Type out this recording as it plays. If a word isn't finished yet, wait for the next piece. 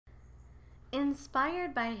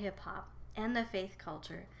Inspired by hip-hop and the faith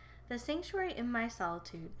culture, The Sanctuary in My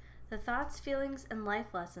Solitude, The Thoughts, Feelings, and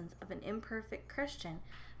Life Lessons of an Imperfect Christian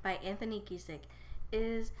by Anthony Giesick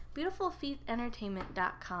is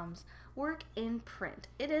BeautifulFeetEntertainment.com's work in print.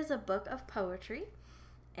 It is a book of poetry,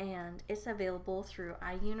 and it's available through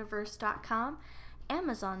iUniverse.com,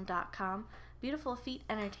 Amazon.com,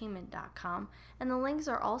 BeautifulFeetEntertainment.com, and the links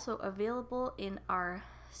are also available in our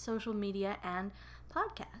social media and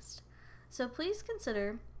podcast. So please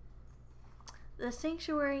consider The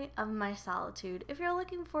Sanctuary of My Solitude if you're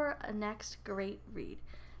looking for a next great read.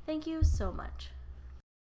 Thank you so much.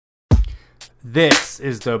 This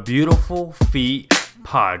is the Beautiful Feet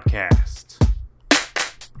Podcast,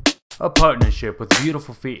 a partnership with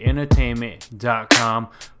BeautifulFeetEntertainment.com.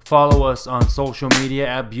 Follow us on social media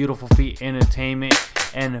at Beautiful Feet Entertainment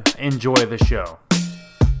and enjoy the show.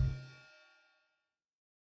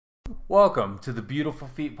 Welcome to the Beautiful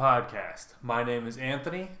Feet Podcast. My name is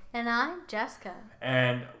Anthony. And I'm Jessica.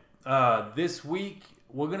 And this week,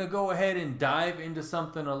 we're going to go ahead and dive into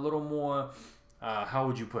something a little more, how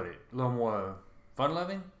would you put it? A little more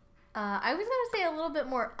fun-loving? I was going to say a little bit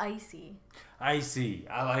more icy. Icy.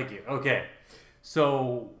 I like it. Okay.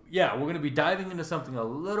 So, yeah, we're going to be diving into something a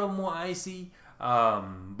little more icy.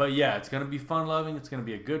 But, yeah, it's going to be fun-loving. It's going to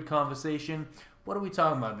be a good conversation. What are we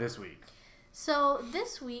talking about this week? So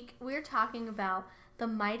this week we're talking about the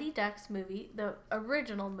Mighty Ducks movie, the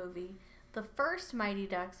original movie, the first Mighty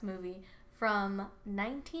Ducks movie from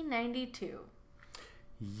 1992.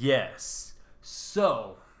 Yes.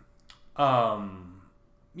 So, we're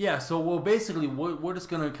just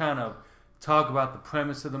going to kind of talk about the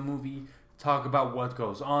premise of the movie, talk about what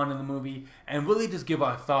goes on in the movie, and really just give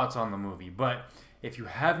our thoughts on the movie. But if you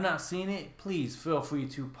have not seen it, please feel free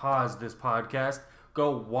to pause this podcast.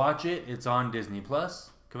 Go watch it. It's on Disney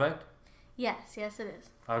Plus, correct? Yes, it is.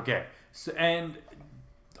 Okay. So, and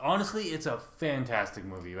honestly, it's a fantastic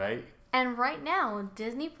movie, right? And right now,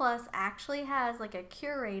 Disney Plus actually has like a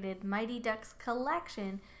curated Mighty Ducks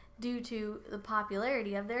collection due to the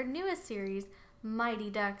popularity of their newest series, Mighty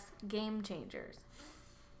Ducks Game Changers.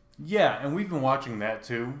 Yeah, and we've been watching that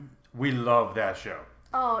too. We love that show.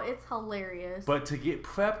 Oh, it's hilarious. But to get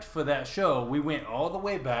prepped for that show, we went all the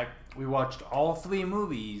way back. We watched all 3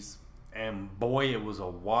 movies, and boy, it was a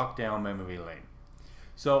walk down memory lane.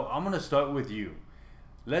 So I'm gonna start with you.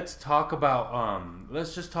 Let's just talk about our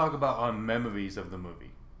memories of the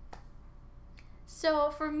movie.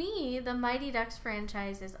 So for me, the Mighty Ducks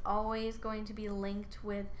franchise is always going to be linked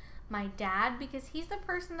with my dad because he's the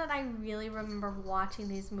person that I really remember watching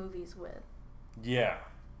these movies with. Yeah.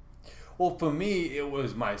 Well, for me, it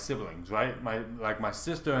was my siblings, right? My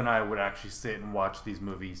sister and I would actually sit and watch these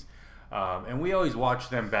movies. And we always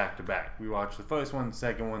watched them back to back. We watched the first one,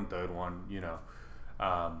 second one, third one,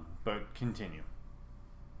 but continue.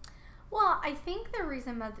 Well, I think the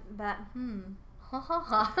reason that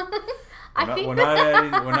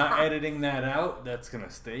We're not editing that out. That's going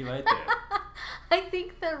to stay right there. I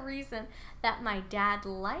think the reason that my dad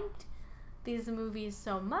liked these movies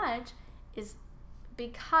so much is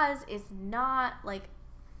because it's not like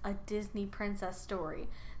a Disney princess story.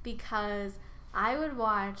 Because I would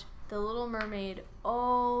watch The Little Mermaid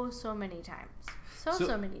so many times.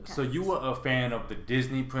 So many times. So you were a fan of the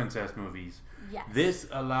Disney princess movies. Yes. This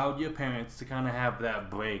allowed your parents to kind of have that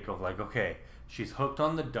break of like, okay, she's hooked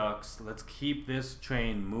on the ducks. Let's keep this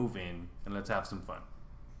train moving and let's have some fun.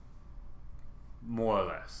 More or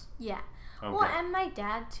less. Yeah. Okay. Well, and my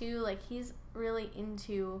dad too, like he's really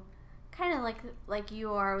into kind of like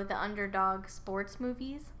you are with the underdog sports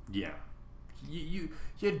movies. Yeah. Your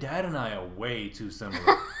dad and I are way too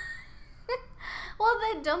similar. Well,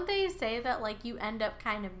 then don't they say that like you end up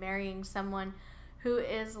kind of marrying someone who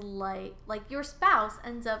is like your spouse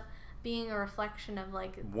ends up being a reflection of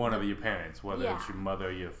like one of your parents, whether it's your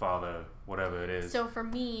mother, your father, whatever it is. So for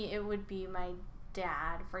me, it would be my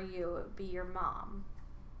dad. For you, it would be your mom.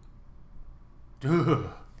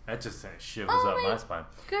 That just shivers up my spine.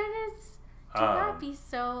 Goodness. Do not be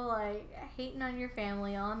so like hating on your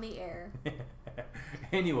family on the air.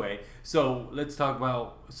 Anyway, so let's talk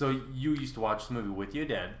about. So you used to watch the movie with your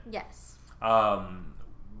dad. Yes.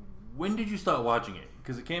 When did you start watching it?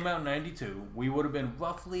 Because it came out in 92. We would have been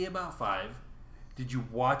roughly about 5. Did you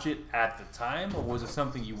watch it at the time, or was it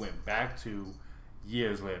something you went back to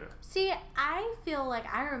years later? See, I feel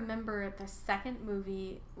like I remember the second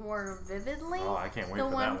movie more vividly. Oh, I can't wait for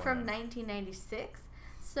that one. one From then. 1996.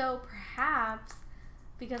 So perhaps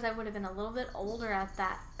because I would have been a little bit older at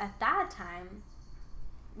that time,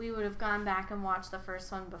 we would have gone back and watched the first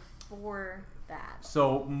one before that.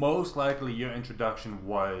 So most likely your introduction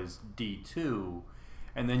was D2,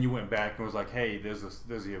 and then you went back and was like, hey, there's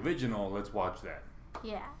the original, let's watch that.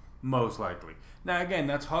 Yeah. Most likely. Now again,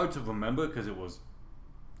 that's hard to remember because it was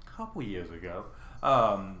a couple years ago.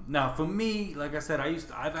 Now for me, like I said,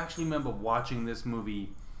 I've actually remember watching this movie,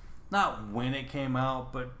 not when it came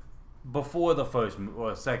out, but before the first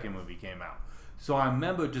or second movie came out. So I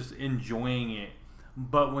remember just enjoying it.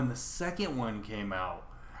 But when the second one came out,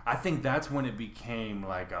 I think that's when it became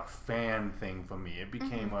like a fan thing for me. It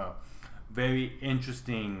became a very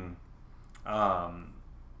interesting.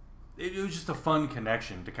 It was just a fun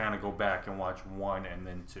connection to kind of go back and watch 1 and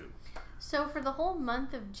then 2. So for the whole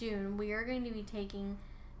month of June, we are going to be taking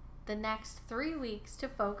the next 3 weeks to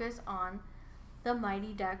focus on the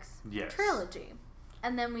Mighty Ducks trilogy.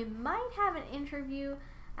 And then we might have an interview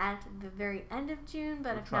at the very end of June,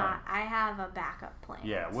 but if not, I have a backup plan.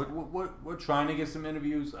 Yeah, we're trying to get some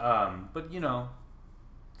interviews, but you know,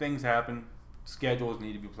 things happen. Schedules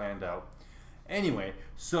need to be planned out. Anyway,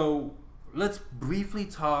 so let's briefly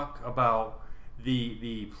talk about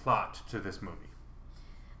the plot to this movie.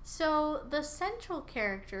 So the central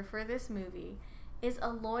character for this movie is a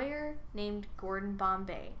lawyer named Gordon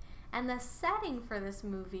Bombay, and the setting for this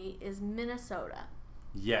movie is Minnesota.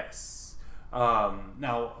 Yes.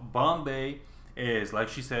 Now, Bombay is, like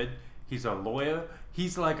she said, he's a lawyer.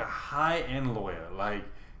 He's like a high-end lawyer. Like,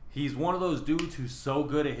 he's one of those dudes who's so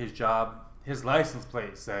good at his job, his license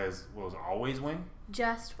plate says, always win?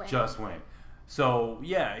 Just win. Just win. So,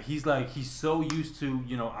 yeah, he's so used to,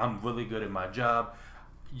 I'm really good at my job.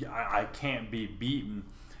 I can't be beaten.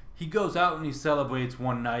 He goes out and he celebrates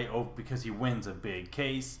one night because he wins a big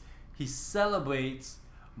case. He celebrates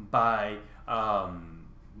by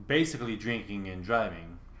basically drinking and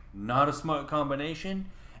driving. Not a smart combination,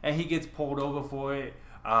 and he gets pulled over for it.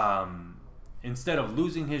 Instead of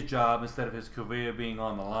losing his job, instead of his career being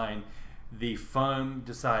on the line, the firm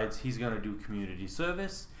decides he's going to do community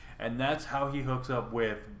service, and that's how he hooks up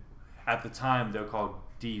with, at the time they're called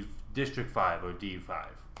District 5 or D5.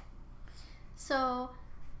 So,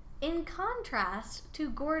 in contrast to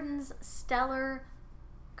Gordon's stellar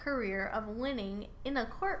career of winning in a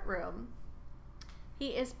courtroom, he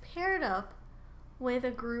is paired up with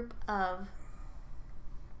a group of,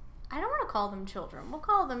 I don't want to call them children, we'll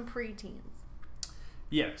call them preteens.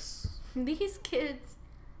 Yes. These kids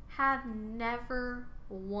have never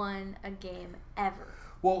won a game ever.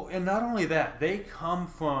 Well, and not only that,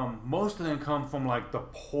 most of them come from like the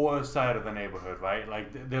poor side of the neighborhood, right?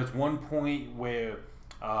 Like there's one point where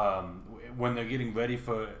when they're getting ready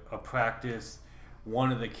for a practice,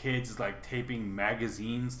 one of the kids is like taping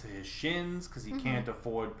magazines to his shins because he can't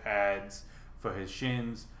afford pads for his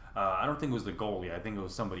shins. I don't think it was the goalie. I think it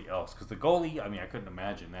was somebody else. Because the goalie, I couldn't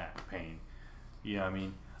imagine that pain. You know what I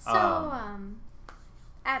mean? So,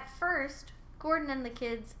 at first, Gordon and the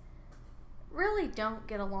kids really don't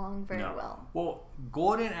get along very well. Well,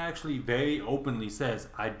 Gordon actually very openly says,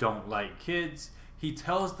 I don't like kids. He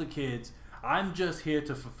tells the kids, I'm just here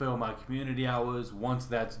to fulfill my community hours. Once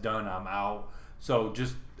that's done, I'm out. So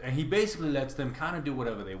and he basically lets them kind of do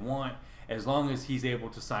whatever they want as long as he's able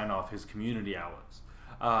to sign off his community hours.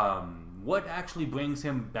 What actually brings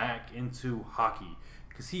him back into hockey?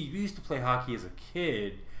 Because he used to play hockey as a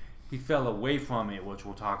kid. He fell away from it, which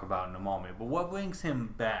we'll talk about in a moment. But what brings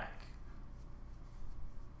him back?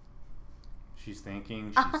 She's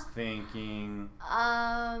thinking.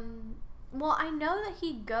 Well, I know that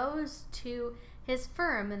he goes to his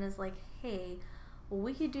firm and is like, hey,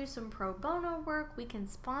 we could do some pro bono work. We can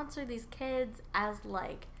sponsor these kids as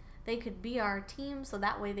like they could be our team, so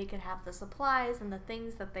that way they could have the supplies and the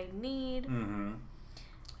things that they need. Mm-hmm.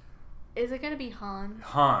 Is it going to be Hans?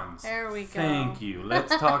 Hans. There we go. Thank you.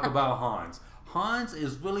 Let's talk about Hans. Hans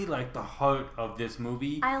is really like the heart of this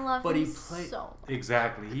movie. I love him so much.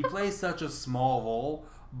 Exactly. He plays such a small role,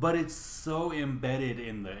 but it's so embedded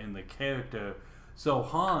in the character. So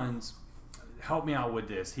Hans, help me out with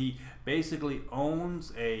this. He basically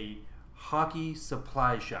owns a hockey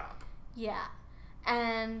supply shop. Yeah.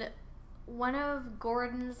 And one of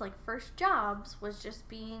Gordon's first jobs was just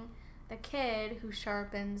being the kid who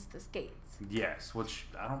sharpens the skates. Yes, which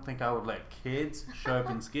I don't think I would let kids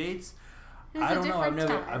sharpen skates. I don't know.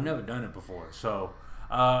 I've never done it before. So,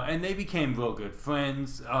 and they became real good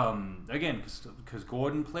friends. Again, because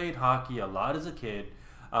Gordon played hockey a lot as a kid,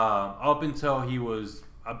 up until he was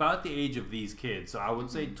about the age of these kids. So I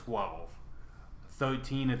would say 12,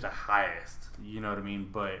 13 at the highest. You know what I mean?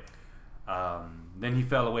 But then he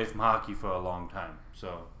fell away from hockey for a long time.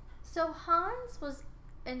 So Hans was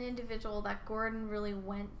an individual that Gordon really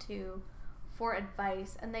went to for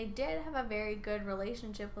advice, and they did have a very good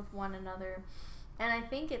relationship with one another. And I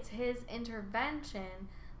think it's his intervention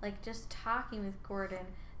like just talking with Gordon,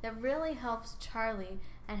 that really helps Charlie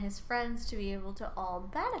and his friends to be able to all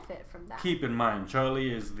benefit from that. Keep in mind,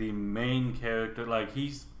 Charlie is the main character. Like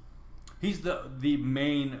he's the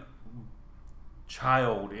main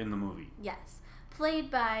child in the movie. Yes, played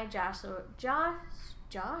by Joshua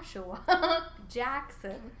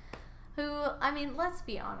Jackson, who, I mean, let's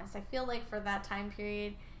be honest, I feel like for that time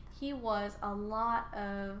period, he was a lot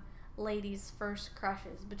of ladies' first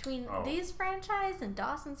crushes between these franchise and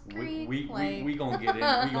Dawson's Creek. We gonna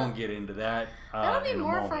get into that. That'll be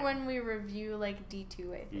more for when we review like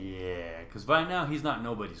D2, I think. Yeah, because right now he's not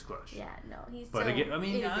nobody's crush. Yeah, no, he's. But again, I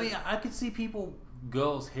mean, I could see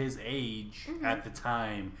girls his age at the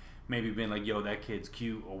time, maybe being like, "Yo, that kid's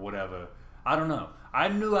cute" or whatever. I don't know. I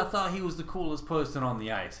thought he was the coolest person on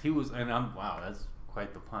the ice. He was, and wow, that's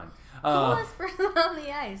quite the pun. Coolest person on the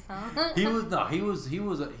ice, huh? He was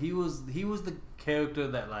the character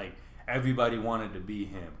that like everybody wanted to be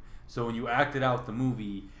him. So when you acted out the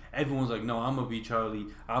movie, everyone's like, "No, I'm gonna be Charlie."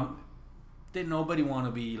 Didn't nobody want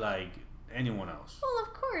to be like anyone else? Well,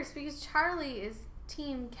 of course, because Charlie is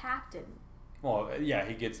team captain. Well, yeah,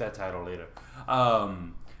 he gets that title later.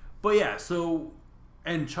 But yeah, so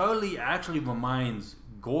and Charlie actually reminds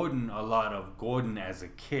Gordon a lot of Gordon as a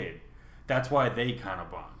kid. That's why they kind of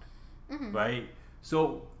bond, right?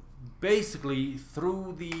 So basically,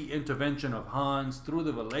 through the intervention of Hans, through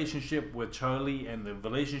the relationship with Charlie and the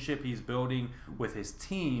relationship he's building with his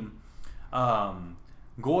team,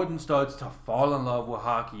 Gordon starts to fall in love with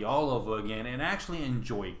hockey all over again and actually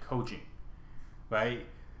enjoy coaching, right?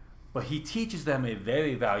 But he teaches them a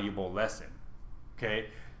very valuable lesson, okay?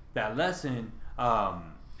 That lesson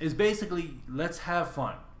is basically, let's have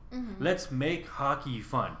fun. Let's make hockey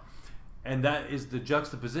fun. And that is the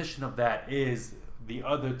juxtaposition of that is the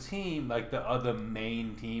other team, like the other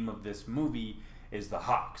main team of this movie is the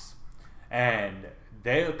Hawks. And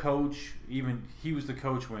their coach, even he was the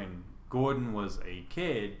coach when Gordon was a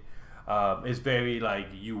kid, is very like,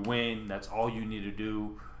 you win, that's all you need to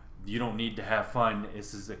do. You don't need to have fun.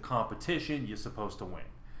 This is a competition. You're supposed to win.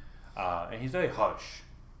 And he's very harsh.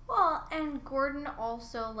 Well, and Gordon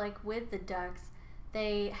also, like with the Ducks,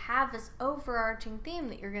 they have this overarching theme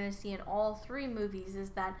that you're going to see in all three movies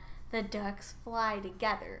is that the Ducks fly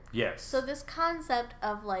together. Yes. So this concept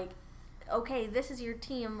of like, okay, this is your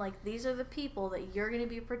team. Like, these are the people that you're going to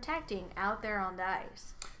be protecting out there on the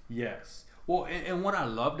ice. Yes. Well, and what I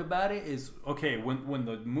loved about it is, okay, when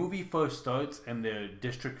the movie first starts and they're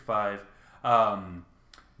District 5,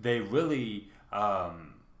 they're really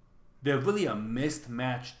a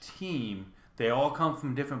mismatched team. They all come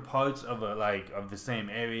from different parts of the same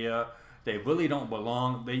area. They really don't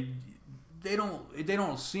belong. They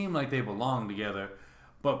don't seem like they belong together.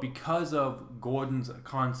 But because of Gordon's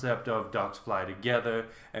concept of Ducks fly together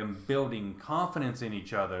and building confidence in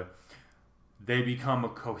each other, they become a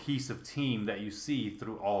cohesive team that you see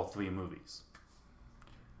through all three movies.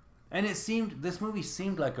 And this movie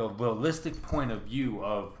seemed like a realistic point of view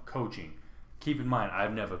of coaching. Keep in mind,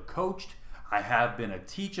 I've never coached. I have been a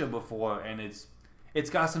teacher before, and it's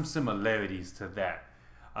got some similarities to that.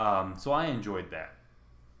 So I enjoyed that.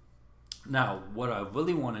 Now, what I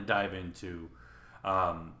really want to dive into,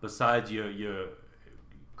 besides your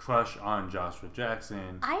crush on Joshua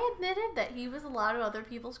Jackson, I admitted that he was a lot of other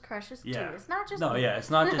people's crushes too. It's not just me. It's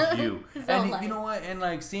not just you. And like, you know what? And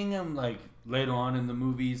like seeing him like later on in the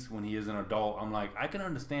movies when he is an adult, I'm like, I can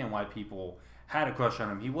understand why people had a crush on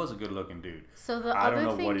him. He was a good-looking dude. So the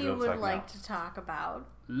other thing you would like to talk about.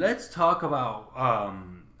 Let's talk about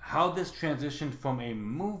how this transitioned from a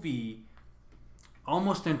movie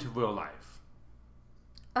almost into real life.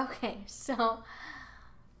 Okay, so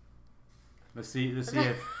let's see where she goes with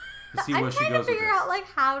this. I'm trying to figure out like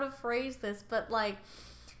how to phrase this, but like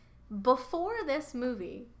before this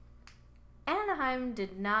movie, Anaheim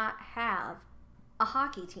did not have a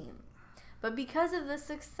hockey team. But because of the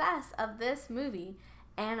success of this movie,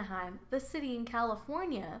 Anaheim, the city in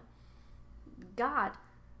California, got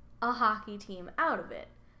a hockey team out of it.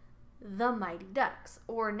 The Mighty Ducks.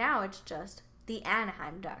 Or now it's just the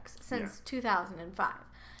Anaheim Ducks since 2005.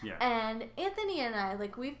 Yeah. And Anthony and I,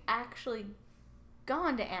 like, we've actually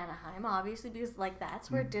gone to Anaheim, obviously, because, like, that's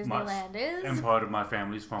where Disneyland is. And part of my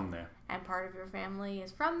family's from there. And part of your family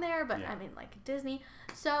is from there, but, I mean, like, Disney.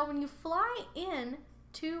 So when you fly in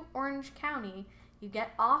to Orange County, you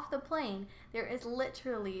get off the plane, there is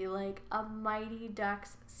literally like a Mighty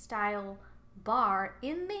Ducks style bar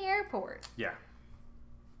in the airport. Yeah.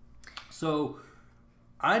 So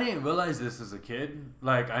I didn't realize this as a kid.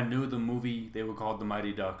 Like, I knew the movie, they were called the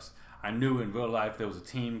Mighty Ducks. I knew in real life there was a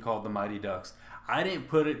team called the Mighty Ducks. I didn't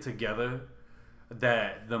put it together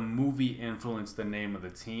that the movie influenced the name of the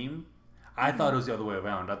team. I thought it was the other way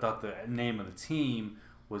around. I thought the name of the team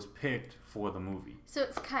was picked for the movie. So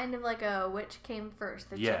it's kind of like a which came first,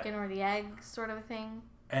 the chicken or the egg sort of thing?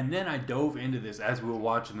 And then I dove into this as we were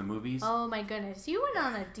watching the movies. Oh my goodness. You went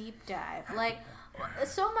on a deep dive. Like,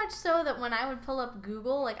 so much so that when I would pull up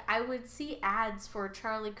Google, like, I would see ads for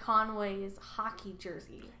Charlie Conway's hockey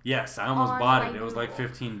jersey. Yes, I almost bought it. It was like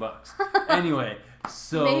 $15. Anyway,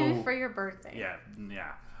 so... Maybe for your birthday.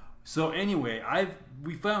 Yeah. So anyway,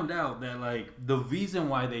 we found out that, like, the reason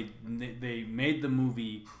why they made the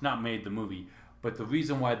movie... Not made the movie, but the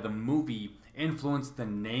reason why the movie influenced the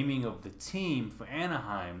naming of the team for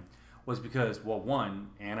Anaheim was because, well, one,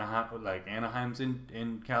 Anaheim's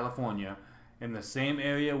in California, in the same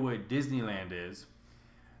area where Disneyland is.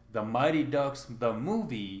 The Mighty Ducks, the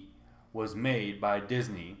movie, was made by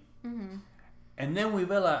Disney. Mm-hmm. And then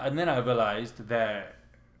I realized that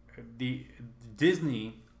the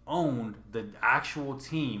Disney owned the actual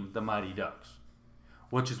team, the Mighty Ducks,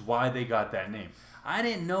 which is why they got that name. I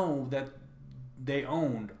didn't know that they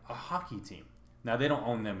owned a hockey team. Now, they don't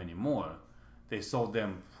own them anymore. They sold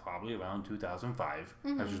them probably around 2005,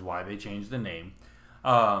 which is why they changed the name.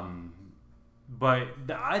 But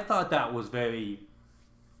I thought that was very...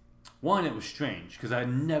 One, it was strange, because I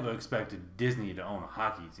never expected Disney to own a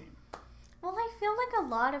hockey team. Well, I feel like a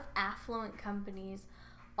lot of affluent companies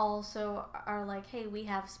also are like, hey, we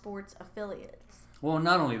have sports affiliates. Well,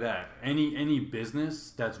 not only that, any business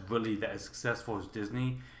that's really as successful as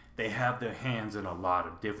Disney, they have their hands in a lot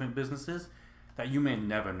of different businesses that you may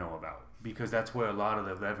never know about, because that's where a lot of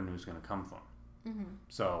the revenue is going to come from. Mm-hmm.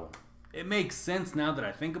 So it makes sense now that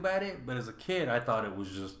I think about it, but as a kid, I thought it was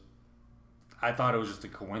just a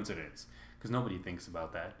coincidence, because nobody thinks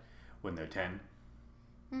about that when they're 10.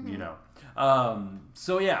 Mm-hmm. You know.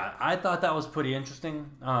 So yeah, I thought that was pretty interesting.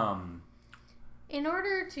 In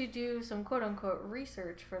order to do some quote-unquote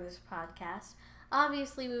research for this podcast,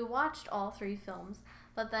 obviously we watched all 3 films,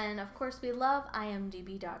 but then of course we love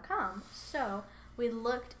imdb.com, so we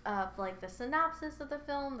looked up like the synopsis of the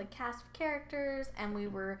film, the cast of characters, and we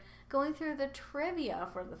were going through the trivia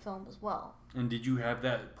for the film as well. And did you have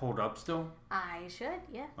that pulled up still? I should,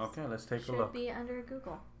 yes. Okay, let's take a look. Should be under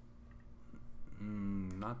Google.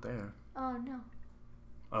 Not there. Oh, no.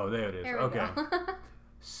 Oh, there it is. There we okay. go.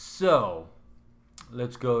 So,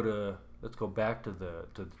 let's go back to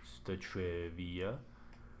the trivia.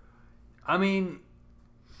 I mean,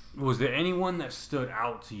 was there anyone that stood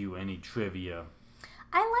out to you? Any trivia?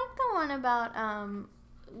 I like the one about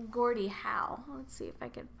Gordie Howe. Let's see if I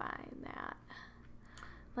can find that.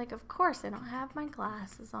 Like, of course, I don't have my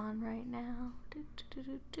glasses on right now.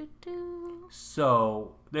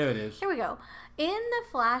 So, there it is. Here we go. In the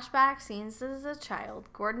flashback scenes as a child,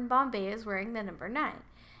 Gordon Bombay is wearing the number 9.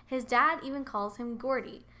 His dad even calls him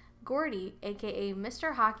Gordie. Gordie, a.k.a.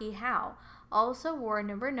 Mr. Hockey Howe, also wore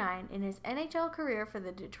number 9 in his NHL career for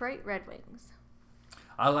the Detroit Red Wings.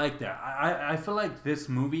 I like that. I feel like this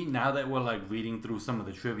movie, now that we're like reading through some of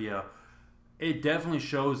the trivia, it definitely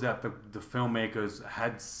shows that the filmmakers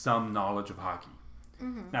had some knowledge of hockey.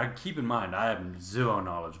 Mm-hmm. Now, keep in mind, I have zero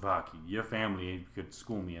knowledge of hockey. Your family could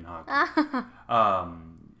school me in hockey.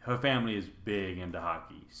 Her family is big into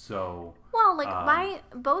hockey, so... Well, like,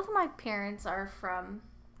 both of my parents are from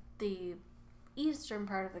the eastern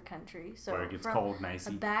part of the country. So where it gets cold and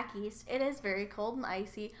icy. Back east, it is very cold and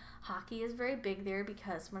icy. Hockey is very big there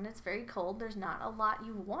because when it's very cold, there's not a lot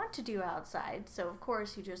you want to do outside. So, of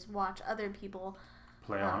course, you just watch other people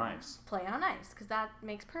play on ice. Play on ice, because that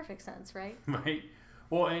makes perfect sense, right? Right.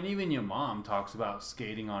 Well, and even your mom talks about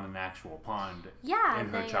skating on an actual pond in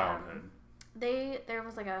her childhood. There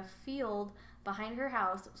was like a field behind her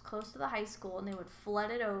house that was close to the high school, and they would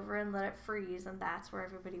flood it over and let it freeze, and that's where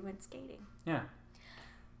everybody went skating. Yeah.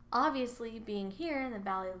 Obviously, being here in the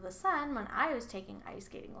Valley of the Sun, when I was taking ice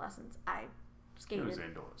skating lessons, I skated... It was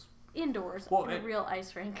indoors. Indoors, in a real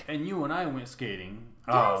ice rink. And you and I went skating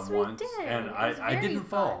yes, once, we did. And I didn't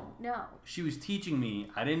fall. No. She was teaching me.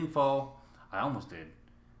 I didn't fall. I almost did.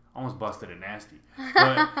 Almost busted it nasty.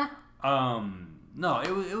 But no,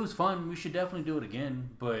 it was fun. We should definitely do it again.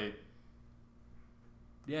 But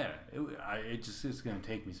yeah, it's gonna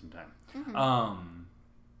take me some time. Mm-hmm.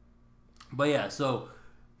 But yeah, so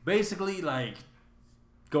basically, like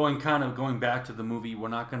going back to the movie, we're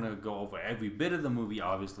not gonna go over every bit of the movie,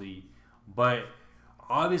 obviously, but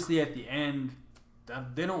obviously at the end,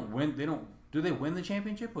 they don't win. Do they win the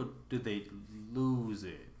championship or did they lose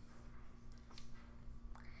it?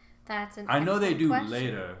 That's an I know they do question.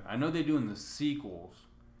 later. I know they do in the sequels.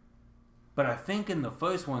 But I think in the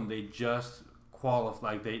first one they just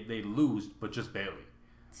qualify, like they lose, but just barely.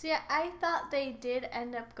 So yeah, I thought they did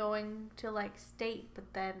end up going to like state,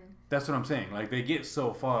 but then That's what I'm saying. Like they get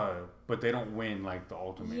so far, but they don't win like the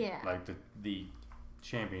ultimate, Yeah. like the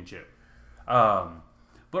championship.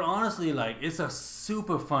 But honestly, like it's a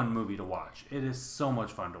super fun movie to watch. It is so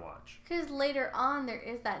much fun to watch. because later on there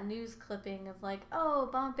is that news clipping of like, oh,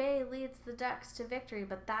 Bombay leads the Ducks to victory,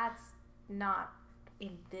 but that's not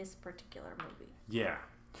in this particular movie. Yeah.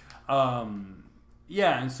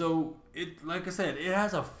 Yeah, and so it, like I said, it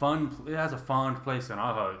has a fond place in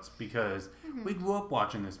our hearts because we grew up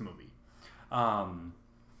watching this movie, and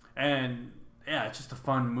yeah, it's just a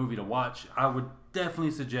fun movie to watch. I would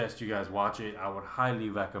definitely suggest you guys watch it. I would highly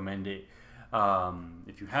recommend it.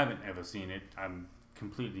 If you haven't ever seen it, I'm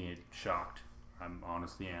completely shocked. I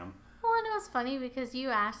honestly am. Well, and it was funny because you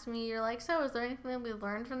asked me, you're like, so is there anything that we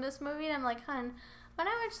learned from this movie? And I'm like, hun, when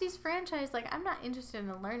I watch these franchises, like, I'm not interested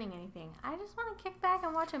in learning anything. I just want to kick back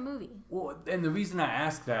and watch a movie. Well, and the reason I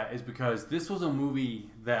asked that is because this was a movie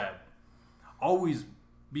that always,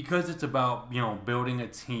 because it's about, you know, building a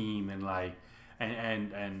team and like,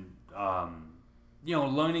 and you know,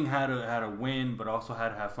 learning how to win, but also how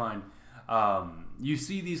to have fun. You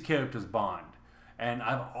see these characters bond, and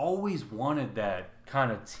I've always wanted that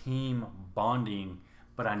kind of team bonding,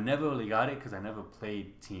 but I never really got it because I never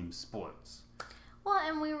played team sports. Well,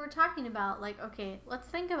 and we were talking about, like, okay, let's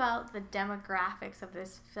think about the demographics of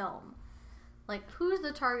this film. Like, who's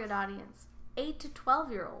the target audience? 8 to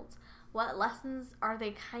 12-year-olds. What lessons are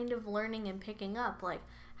they kind of learning and picking up? Like,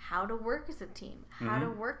 how to work as a team, how to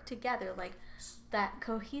work together, like that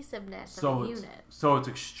cohesiveness of a unit. So it's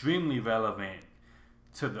extremely relevant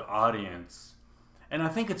to the audience. And I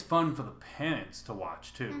think it's fun for the parents to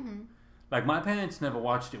watch, too. Mm-hmm. Like, my parents never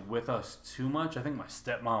watched it with us too much. I think my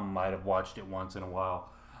stepmom might have watched it once in a while.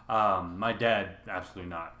 My dad, absolutely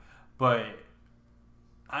not. But,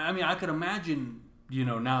 I mean, I could imagine, you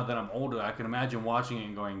know, now that I'm older, I can imagine watching it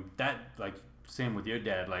and going, that, like, same with your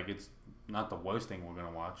dad, like, it's not the worst thing we're going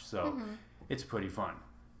to watch. So, it's pretty fun.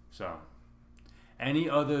 So, any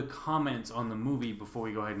other comments on the movie before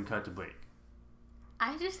we go ahead and cut to break?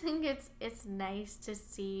 I just think it's nice to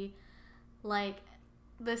see, like,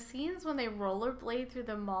 the scenes when they rollerblade through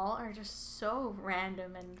the mall are just so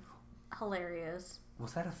random and hilarious.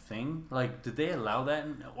 Was that a thing? Like, did they allow that?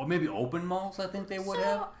 Or maybe open malls, I think they would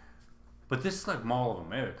have. But this is like Mall of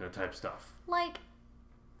America type stuff. Like,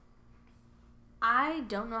 I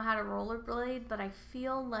don't know how to rollerblade, but I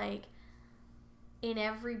feel like in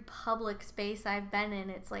every public space I've been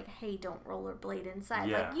in, it's like, hey, don't rollerblade inside.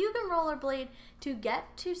 Yeah. Like, you can rollerblade to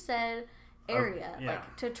get to said area. Yeah.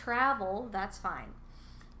 Like, to travel, that's fine.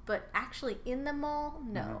 But actually in the mall,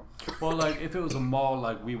 no. Mm-hmm. Well, like, if it was a mall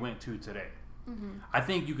like we went to today, I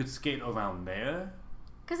think you could skate around there.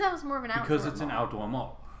 Because that was more of an outdoor Because it's mall. an outdoor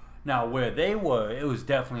mall. Now, where they were, it was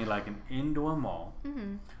definitely like an indoor mall.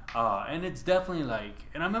 And it's definitely like...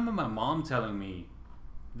 And I remember my mom telling me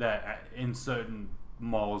that in certain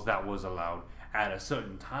malls that was allowed at a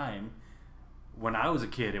certain time. When I was a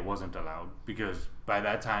kid, it wasn't allowed. Because by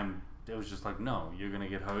that time... It was just like, no, you're going to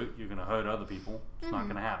get hurt. You're going to hurt other people. It's not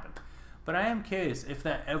going to happen. But I am curious if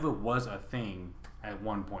that ever was a thing at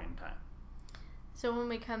one point in time. So when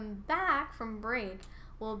we come back from break,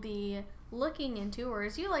 we'll be looking into, or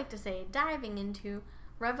as you like to say, diving into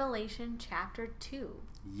Revelation chapter 2.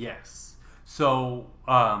 Yes. So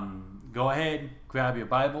go ahead, grab your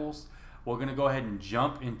Bibles. We're going to go ahead and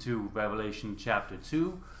jump into Revelation chapter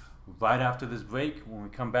 2 right after this break when we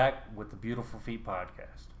come back with the Beautiful Feet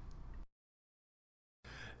Podcast.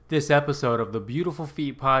 This episode of the Beautiful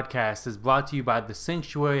Feet Podcast is brought to you by The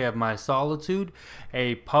Sanctuary of My Solitude,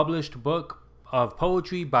 a published book of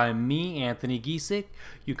poetry by me, Anthony Giesick.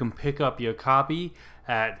 You can pick up your copy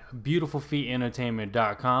at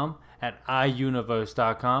beautifulfeetentertainment.com, at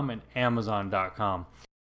iuniverse.com, and amazon.com.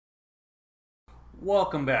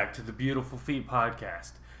 Welcome back to the Beautiful Feet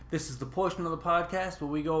Podcast. This is the portion of the podcast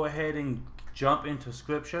where we go ahead and jump into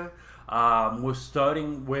scripture. We're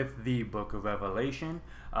starting with the book of Revelation.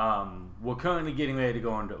 We're currently getting ready to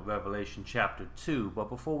go into Revelation chapter 2, but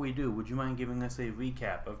before we do, would you mind giving us a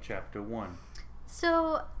recap of chapter 1?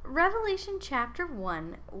 So, Revelation chapter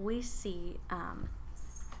 1, we see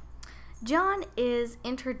John is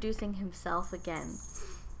introducing himself again,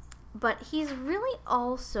 but he's really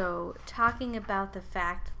also talking about the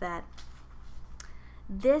fact that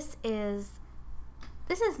this is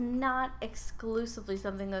not exclusively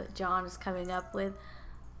something that John is coming up with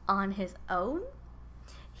on his own.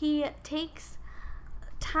 He takes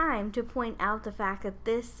time to point out the fact that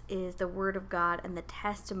this is the Word of God and the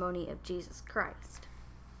testimony of Jesus Christ.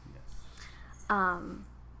 Yes.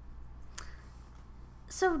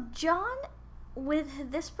 So John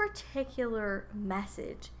with this particular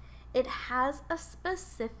message, it has a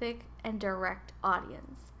specific and direct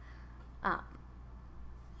audience.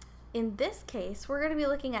 In this case, we're going to be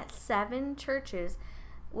looking at 7 churches,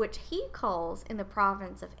 which he calls in the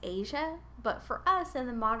province of Asia, but for us in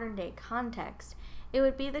the modern day context, it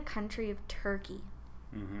would be the country of Turkey.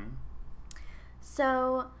 Mm-hmm.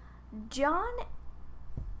 So, John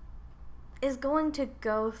is going to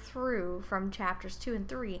go through from chapters 2 and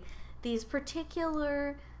 3 these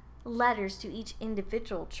particular letters to each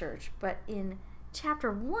individual church, but in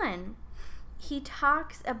chapter 1, he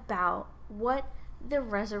talks about what the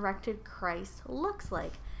resurrected Christ looks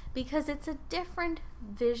like, because it's a different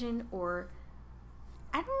vision, or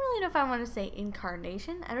I don't really know if I want to say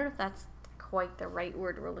incarnation. I don't know if that's quite the right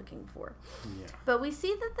word we're looking for. Yeah. But we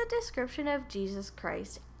see that the description of Jesus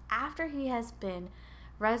Christ after he has been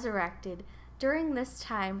resurrected during this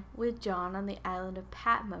time with John on the island of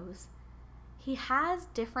Patmos, he has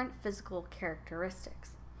different physical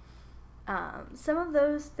characteristics. Some of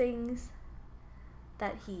those things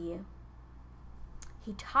that he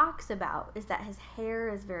talks about is that his hair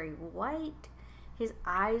is very white, his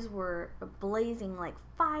eyes were blazing like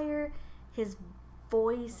fire, his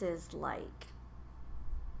voice is like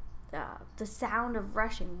the sound of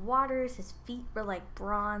rushing waters, his feet were like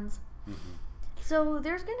bronze. Mm-hmm. So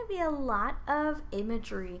there's going to be a lot of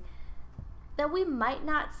imagery that we might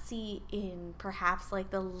not see in perhaps like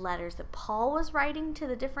the letters that Paul was writing to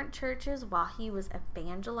the different churches while he was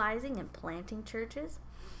evangelizing and planting churches.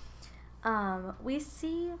 We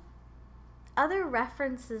see other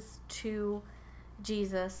references to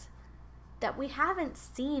Jesus that we haven't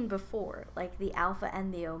seen before, like the Alpha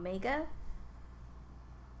and the Omega.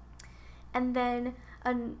 And then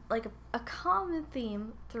a common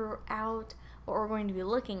theme throughout what we're going to be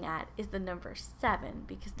looking at is the number 7,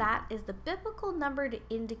 because that is the biblical number to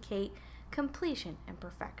indicate completion and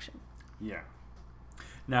perfection. Yeah.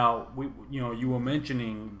 Now, you were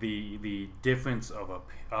mentioning the difference of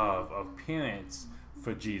appearance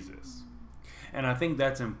for Jesus, and I think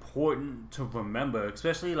that's important to remember,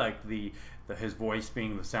 especially like his voice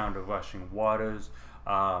being the sound of rushing waters,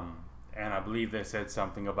 and I believe they said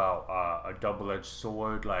something about a double-edged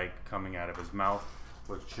sword like coming out of his mouth,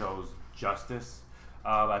 which shows justice.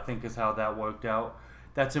 I think is how that worked out.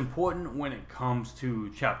 That's important when it comes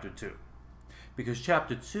to chapter 2. Because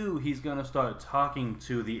chapter 2, he's going to start talking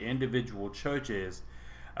to the individual churches,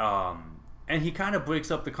 and he kind of breaks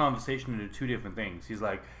up the conversation into 2 different things. He's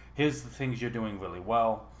like, here's the things you're doing really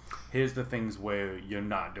well. Here's the things where you're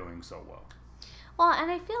not doing so well. Well,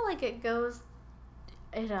 and I feel like it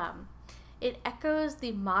echoes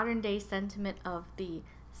the modern day sentiment of the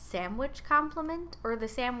sandwich compliment, or the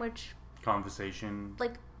sandwich conversation,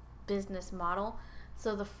 like business model.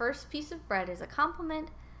 So the first piece of bread is a compliment,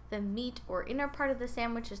 the meat or inner part of the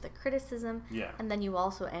sandwich is the criticism, and then you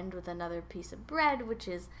also end with another piece of bread, which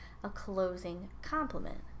is a closing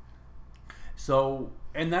compliment. So,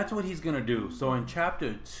 and that's what he's going to do. So in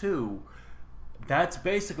chapter 2, that's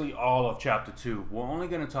basically all of chapter 2. We're only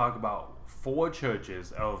going to talk about 4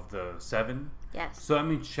 churches of the 7. Yes. So that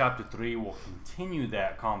means chapter 3 will continue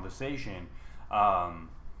that conversation.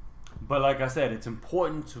 But like I said, it's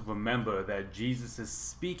important to remember that Jesus is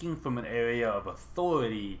speaking from an area of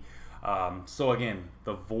authority. So again,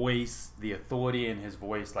 the voice, the authority in his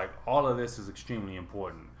voice, like all of this is extremely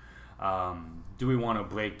important. Do we want to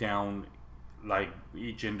break down like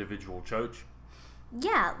each individual church?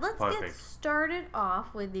 Yeah, let's get started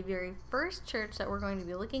off with the very first church that we're going to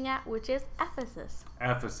be looking at, which is Ephesus.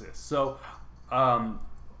 Ephesus. So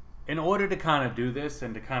in order to kind of do this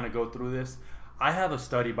and to kind of go through this, I have a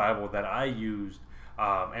study Bible that I used,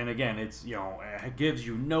 and again, it's it gives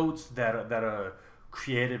you notes that are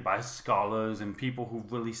created by scholars and people who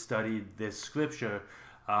really studied this scripture,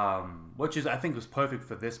 which is I think was perfect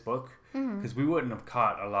for this book, because we wouldn't have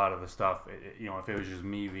caught a lot of the stuff, if it was just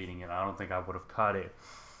me reading it. I don't think I would have caught it.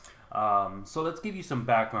 So let's give you some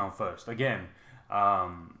background first. Again,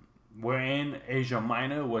 we're in Asia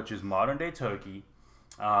Minor, which is modern day Turkey,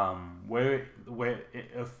 where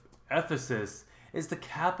Ephesus is the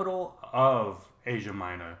capital of Asia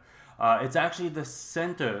Minor. It's actually the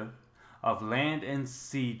center of land and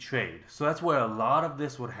sea trade. So that's where a lot of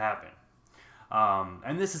this would happen.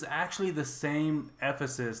 And this is actually the same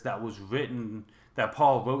Ephesus that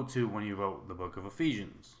Paul wrote to when he wrote the book of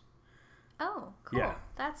Ephesians. Oh, cool. Yeah.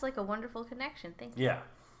 That's like a wonderful connection. Thank you. Yeah.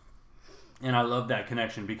 And I love that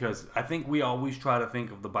connection, because I think we always try to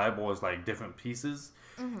think of the Bible as like different pieces,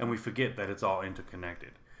 and we forget that it's all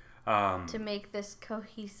interconnected. To make this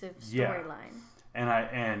cohesive storyline.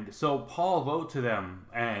 And so Paul wrote to them,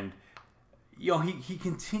 and he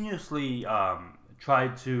continuously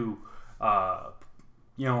tried to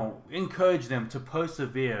encourage them to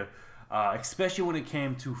persevere, especially when it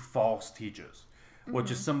came to false teachers,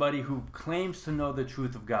 which is somebody who claims to know the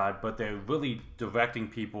truth of God, but they're really directing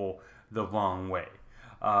people the wrong way.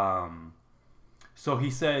 So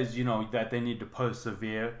he says, that they need to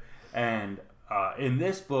persevere, and in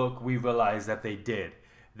this book, we realize that they did.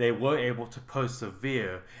 They were able to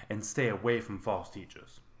persevere and stay away from false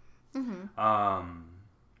teachers.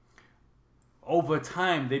 Over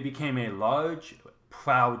time, they became a large,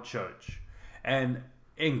 proud church. And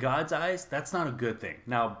in God's eyes, that's not a good thing.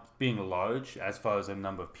 Now, being large, as far as a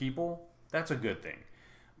number of people, that's a good thing.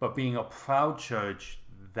 But being a proud church,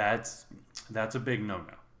 that's a big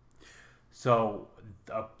no-no. So,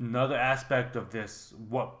 another aspect of this,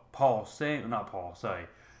 what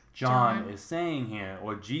John is saying here,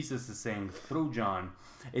 or Jesus is saying through John,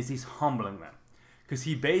 is he's humbling them. Because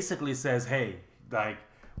he basically says, hey, like,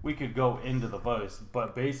 we could go into the verse,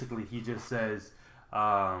 but basically he just says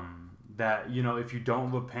that, if you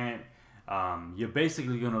don't repent, you're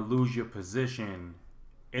basically going to lose your position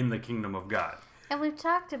in the kingdom of God. And we've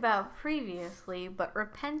talked about previously, but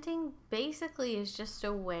repenting basically is just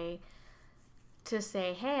a way to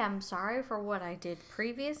say, hey, I'm sorry for what I did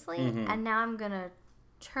previously, and now I'm going to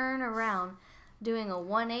turn around doing a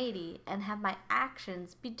 180 and have my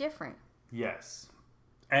actions be different. Yes.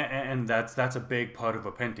 And that's a big part of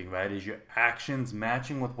repenting, right? Is your actions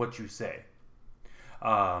matching with what you say.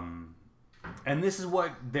 And this is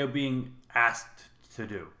what they're being asked to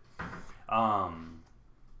do.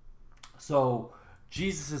 So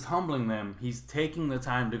Jesus is humbling them. He's taking the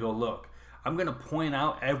time to go, look, I'm going to point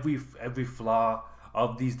out every flaw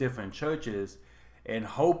of these different churches in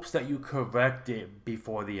hopes that you correct it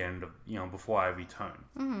before the end of, before I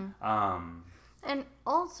return. And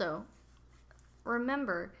also,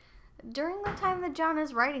 remember, during the time that John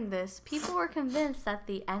is writing this, people were convinced that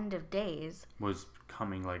the end of days was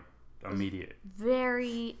coming like immediate.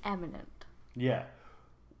 Very imminent. Yeah.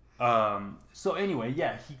 So anyway,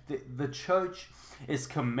 the church is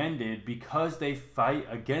commended because they fight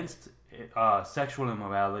against sexual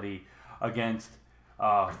immorality, against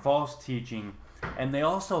false teaching, and they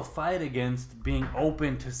also fight against being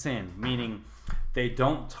open to sin, meaning they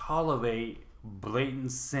don't tolerate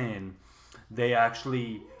blatant sin. They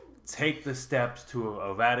actually take the steps to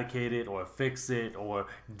eradicate it or fix it or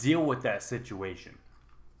deal with that situation.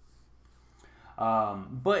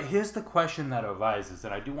 But here's the question that arises,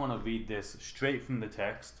 and I do want to read this straight from the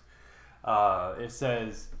text. It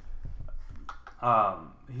says,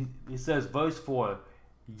 he says, verse 4,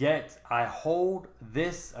 "Yet I hold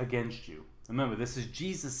this against you." Remember, this is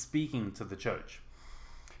Jesus speaking to the church.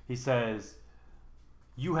 He says,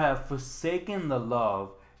 "You have forsaken the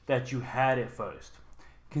love that you had at first.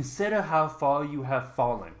 Consider how far you have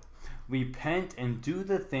fallen. Repent and do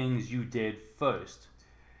the things you did first.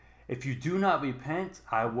 If you do not repent,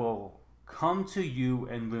 I will come to you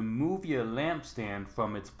and remove your lampstand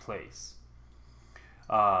from its place."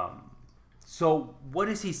 So what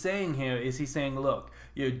is he saying here? Is he saying, look,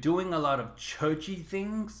 you're doing a lot of churchy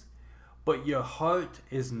things, but your heart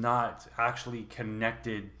is not actually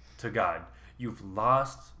connected to God. You've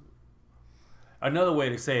lost. Another way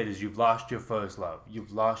to say it is you've lost your first love.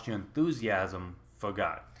 You've lost your enthusiasm for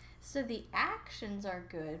God. So the actions are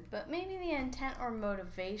good, but maybe the intent or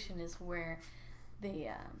motivation is where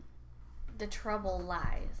the trouble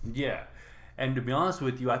lies. Yeah. And to be honest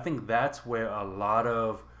with you, I think that's where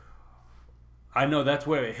I know that's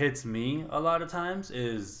where it hits me a lot of times,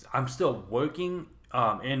 is I'm still working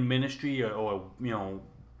in ministry or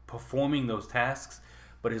performing those tasks,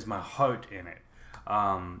 but is my heart in it?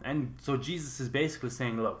 And so Jesus is basically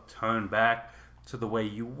saying, look, turn back to the way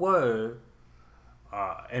you were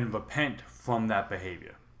and repent from that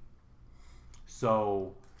behavior.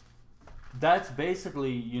 So that's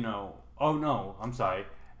basically, oh no, I'm sorry.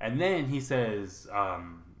 And then he says,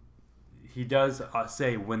 he does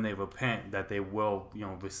say when they repent that they will,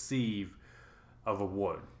 receive a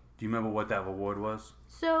reward. Do you remember what that reward was?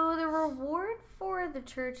 So the reward for the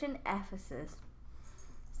church in Ephesus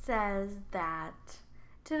says that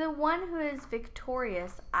to the one who is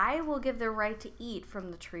victorious, I will give the right to eat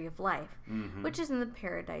from the tree of life, which is in the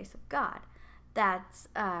paradise of God. That's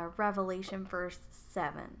Revelation verse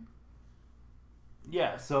 7.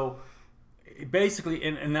 Yeah, so basically,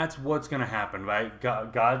 and that's what's going to happen, right?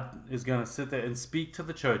 God is going to sit there and speak to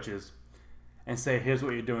the churches and say, here's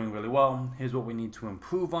what you're doing really well. Here's what we need to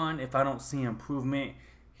improve on. If I don't see improvement,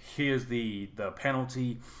 here's the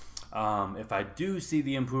penalty. If I do see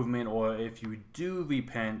the improvement, or if you do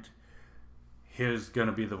repent, here's going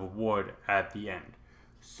to be the reward at the end.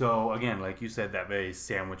 So again, like you said, that very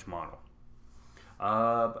sandwich model.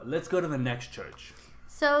 Let's go to the next church.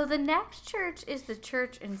 So the next church is the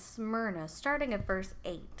church in Smyrna, starting at verse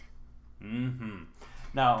 8. Mm-hmm.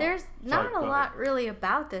 Now, there's not a go lot ahead. really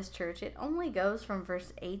about this church. It only goes from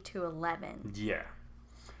verse 8 to 11. Yeah.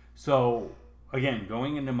 So, again,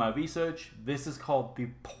 going into my research, this is called the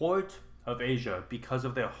Port of Asia because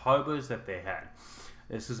of their harbors that they had.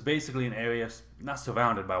 This is basically an area not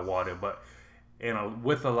surrounded by water, but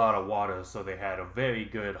with a lot of water, so they had a very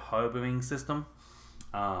good harboring system.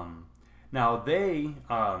 Now, they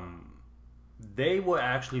were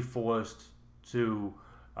actually forced to,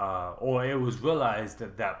 or it was realized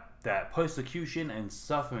that persecution and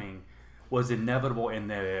suffering was inevitable in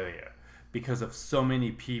their area because of so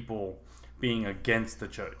many people being against the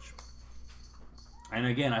church. And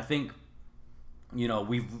again, I think,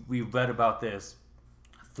 we've read about this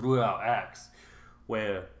throughout Acts,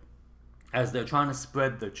 where as they're trying to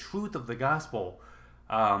spread the truth of the gospel,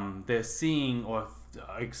 they're seeing or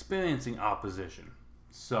experiencing opposition.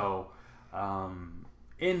 So,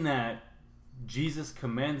 in that, Jesus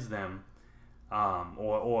commends them,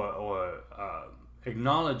 or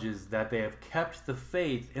acknowledges that they have kept the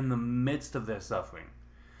faith in the midst of their suffering.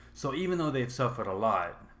 So even though they've suffered a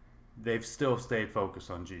lot, they've still stayed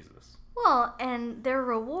focused on Jesus. Well, and their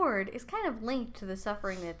reward is kind of linked to the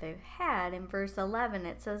suffering that they've had. In verse 11,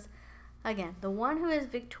 it says, again, the one who is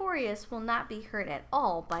victorious will not be hurt at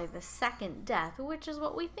all by the second death, which is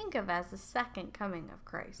what we think of as the second coming of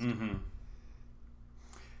Christ. Mm-hmm.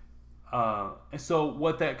 And so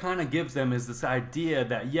what that kind of gives them is this idea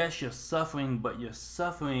that, yes, you're suffering, but your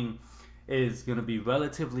suffering is going to be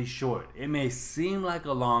relatively short. It may seem like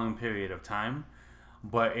a long period of time,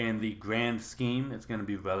 but in the grand scheme, it's going to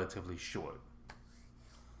be relatively short.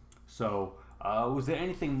 So, was there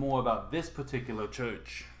anything more about this particular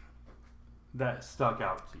church that stuck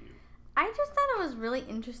out to you? I just thought it was really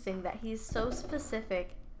interesting that he's so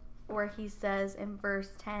specific, where he says in verse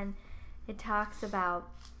 10, it talks about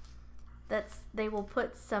that they will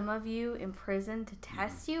put some of you in prison to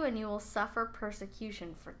test you, and you will suffer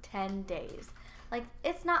persecution for 10 days. Like,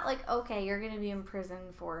 it's not like, okay, you're going to be in prison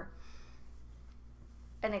for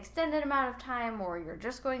an extended amount of time, or you're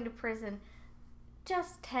just going to prison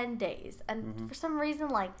just 10 days. And for some reason,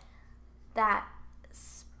 like, that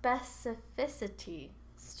specificity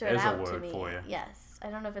stood There's a out to word me. for you. Yes. I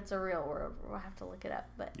don't know if it's a real word. We'll have to look it up,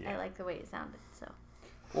 but Yeah. I like the way it sounded, so.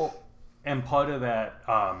 Well, and part of that,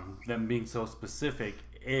 them being so specific,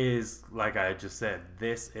 is, like I just said,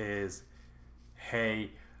 this is,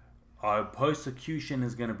 hey, our persecution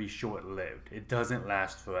is going to be short-lived. It doesn't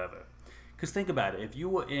last forever. Because think about it. If you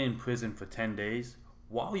were in prison for 10 days,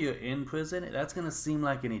 while you're in prison, that's going to seem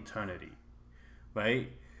like an eternity,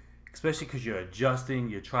 right? Especially because you're adjusting,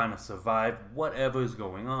 you're trying to survive whatever is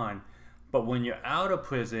going on. But when you're out of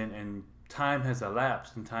prison and time has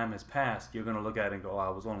elapsed and time has passed, you're going to look at it and go, oh, I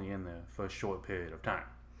was only in there for a short period of time.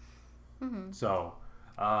 Mm-hmm. So,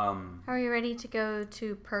 Are you ready to go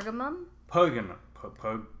to Pergamum? Pergamum.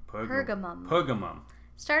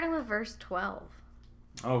 Starting with verse 12.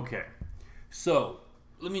 Okay. So,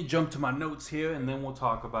 let me jump to my notes here, and then we'll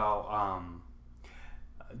talk about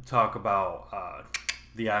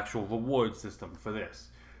the actual reward system for this.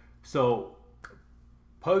 So,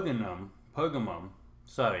 Pergamum,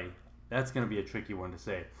 sorry, that's going to be a tricky one to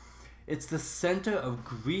say. It's the center of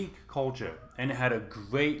Greek culture, and it had a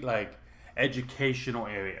great, educational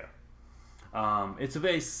area. It's a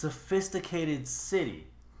very sophisticated city.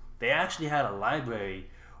 They actually had a library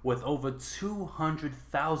with over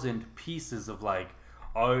 200,000 pieces of,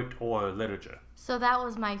 art or literature. So that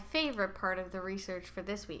was my favorite part of the research for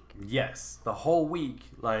this week. Yes, the whole week,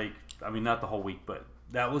 not the whole week, but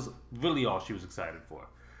that was really all she was excited for.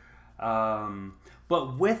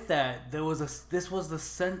 But with that, this was the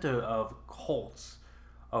center of cults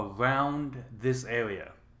around this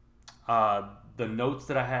area. The notes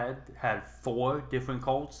that I had 4 different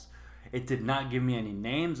cults. It did not give me any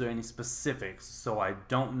names or any specifics, so I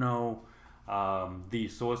don't know the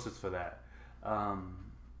sources for that.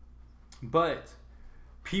 But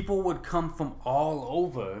people would come from all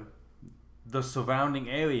over the surrounding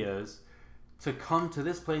areas to come to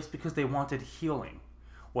this place because they wanted healing.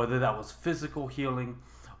 Whether that was physical healing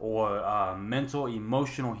or mental,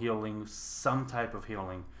 emotional healing, some type of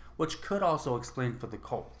healing, which could also explain for the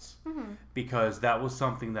cults. Mm-hmm. Because that was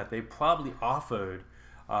something that they probably offered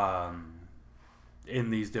in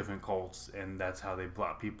these different cults, and that's how they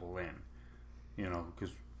brought people in.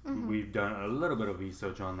 Because we've done a little bit of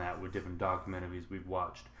research on that with different documentaries we've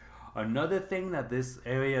watched. Another thing that this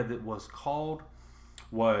area that was called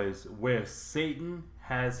was where Satan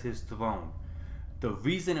has his throne. The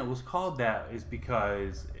reason it was called that is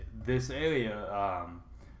because this area,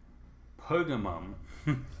 Pergamum,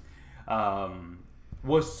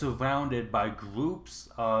 was surrounded by groups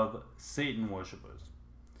of Satan worshippers.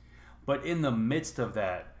 But in the midst of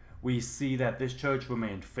that, we see that this church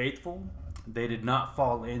remained faithful. They did not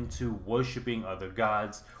fall into worshiping other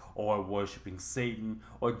gods or worshiping Satan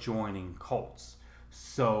or joining cults.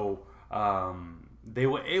 So they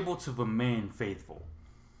were able to remain faithful.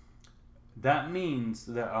 That means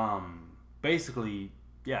that basically,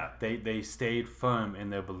 yeah, they stayed firm in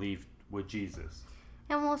their belief with Jesus.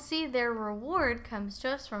 And we'll see their reward comes to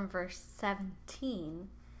us from verse 17.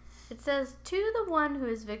 It says, "To the one who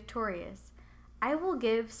is victorious, I will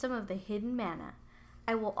give some of the hidden manna.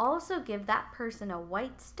 I will also give that person a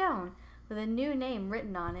white stone with a new name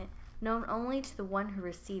written on it, known only to the one who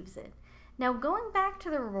receives it." Now, going back to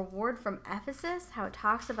the reward from Ephesus, how it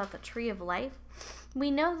talks about the tree of life, we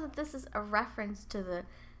know that this is a reference to the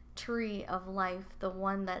tree of life, the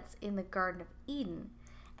one that's in the Garden of Eden.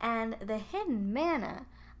 And the hidden manna,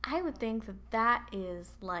 I would think that that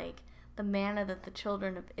is like the manna that the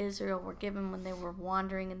children of Israel were given when they were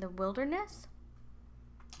wandering in the wilderness.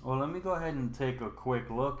 Well, let me go ahead and take a quick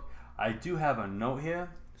look. I do have a note here,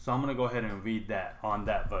 so I'm going to go ahead and read that on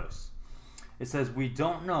that verse. It says, "We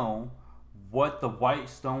don't know what the white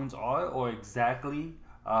stones are or exactly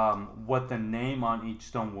what the name on each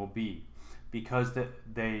stone will be, because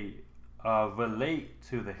they relate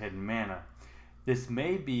to the hidden manna. This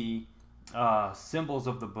may be symbols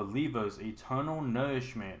of the believer's eternal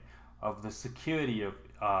nourishment of the security of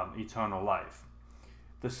eternal life.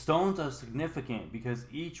 The stones are significant because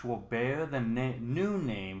each will bear the new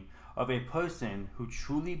name of a person who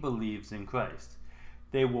truly believes in Christ.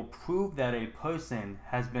 They will prove that a person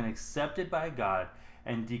has been accepted by God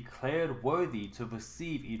and declared worthy to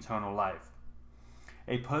receive eternal life.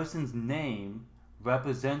 A person's name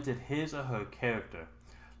represented his or her character.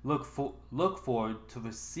 Look forward to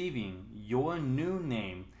receiving your new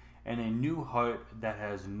name and a new heart that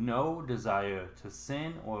has no desire to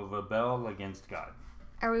sin or rebel against God."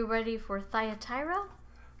 Are we ready for Thyatira?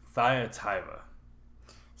 Thyatira.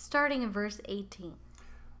 Starting in verse 18.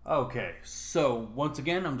 Okay, so once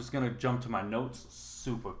again, I'm just going to jump to my notes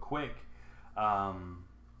super quick.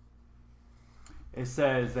 It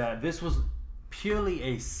says that this was purely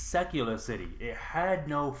a secular city. It had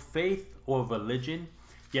no faith or religion.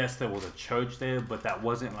 Yes, there was a church there, but that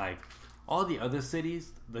wasn't like all the other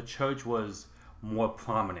cities. The church was more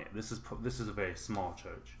prominent. This is a very small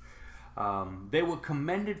church. They were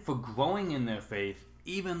commended for growing in their faith,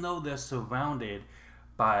 even though they're surrounded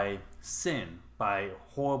by sin, by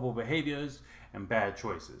horrible behaviors and bad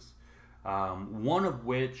choices. One of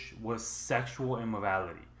which was sexual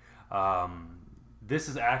immorality. This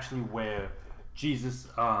is actually where Jesus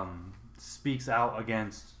speaks out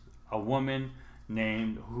against a woman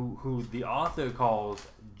named who the author calls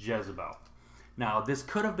Jezebel. Now, this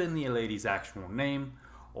could have been the lady's actual name,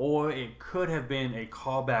 or it could have been a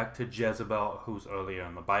callback to Jezebel, who's earlier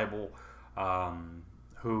in the Bible,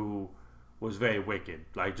 who was very wicked,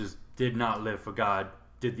 like just did not live for God,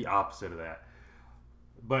 did the opposite of that.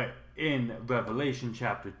 But in Revelation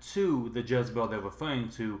chapter 2, the Jezebel they're referring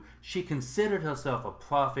to, she considered herself a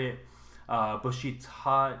prophet, but she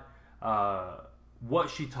taught, what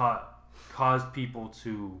she taught caused people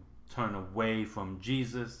to turn away from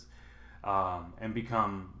Jesus and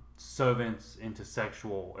become servants into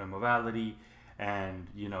sexual immorality and,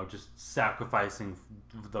 just sacrificing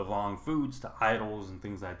the wrong foods to idols and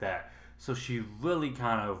things like that. So she really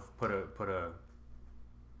kind of put a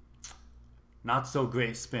not so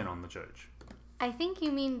great spin on the church. I think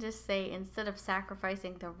you mean to say instead of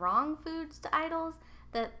sacrificing the wrong foods to idols,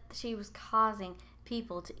 that she was causing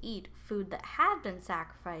people to eat food that had been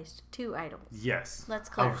sacrificed to idols. Yes. Let's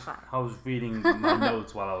clarify. I was reading my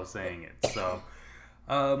notes while I was saying it. So,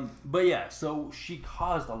 but yeah, so she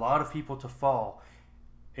caused a lot of people to fall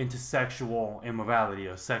into sexual immorality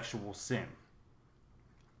or sexual sin.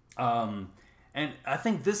 And I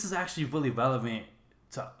think this is actually really relevant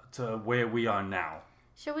to where we are now.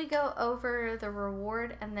 Should we go over the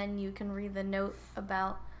reward and then you can read the note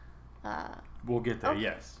about... We'll get there, okay.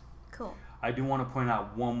 Yes. Cool. I do want to point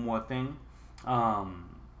out one more thing.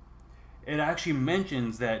 It actually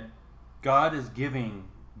mentions that God is giving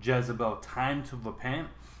Jezebel time to repent,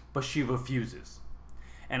 but she refuses.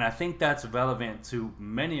 And I think that's relevant to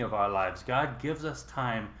many of our lives. God gives us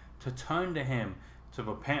time to turn to Him, to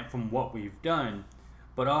repent from what we've done,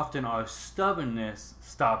 but often our stubbornness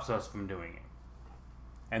stops us from doing it.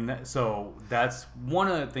 And so that's one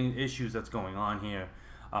of the issues that's going on here,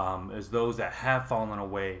 is those that have fallen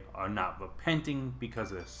away are not repenting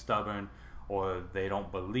because they're stubborn, or they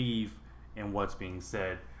don't believe in what's being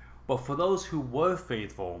said. But for those who were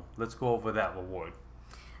faithful, let's go over that reward.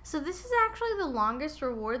 So this is actually the longest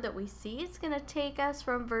reward that we see. It's going to take us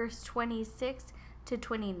from verse 26 to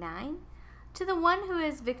 29. To the one who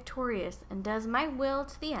is victorious and does my will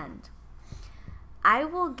to the end, I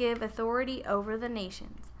will give authority over the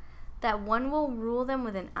nations, that one will rule them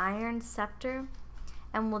with an iron scepter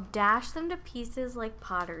and will dash them to pieces like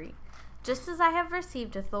pottery, just as I have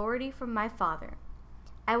received authority from my Father.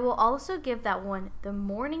 I will also give that one the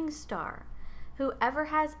morning star. Whoever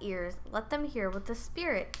has ears, let them hear what the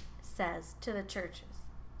Spirit says to the churches.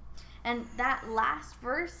 And that last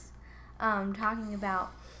verse, talking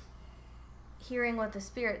about hearing what the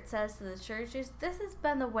Spirit says to the churches, this has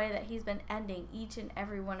been the way that he's been ending each and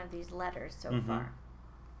every one of these letters so far.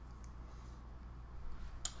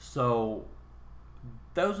 So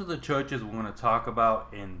those are the churches we're going to talk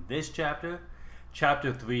about in this chapter.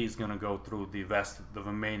 Chapter 3 is going to go through the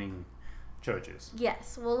remaining churches.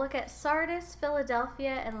 Yes, we'll look at Sardis,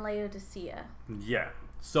 Philadelphia, and Laodicea. Yeah,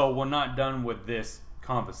 so we're not done with this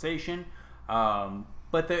conversation,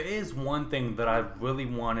 but there is one thing that I really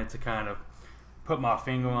wanted to kind of put my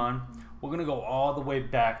finger on. We're going to go all the way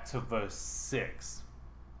back to verse 6.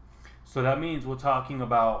 So that means we're talking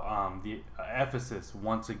about the Ephesus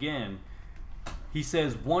once again. He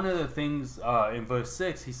says one of the things in verse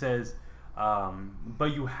 6, he says,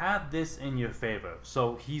 but you have this in your favor.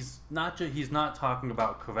 So he's not talking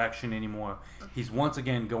about correction anymore. He's once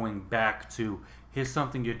again going back to, here's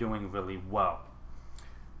something you're doing really well.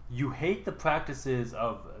 You hate the practices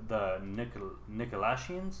of the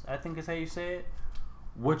Nicolaitans, I think is how you say it,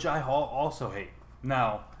 which I also hate.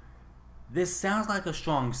 Now, this sounds like a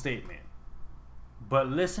strong statement, but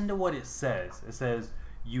listen to what it says. It says,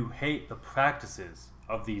 you hate the practices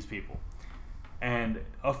of these people. And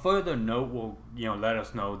a further note will, let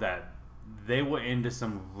us know that they were into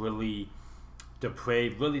some really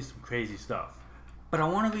depraved, really some crazy stuff. But I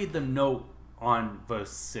want to read the note on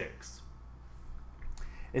verse 6.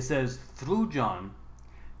 It says, through John,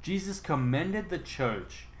 Jesus commended the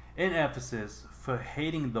church in Ephesus for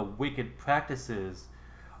hating the wicked practices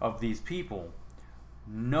of these people.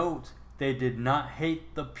 Note, they did not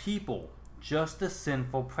hate the people, just the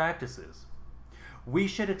sinful practices. We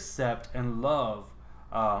should accept and love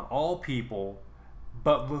all people,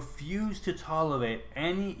 but refuse to tolerate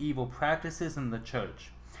any evil practices in the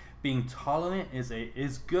church. Being tolerant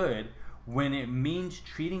is good when it means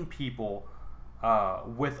treating people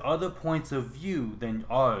with other points of view than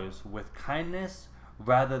ours with kindness,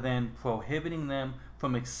 rather than prohibiting them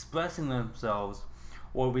from expressing themselves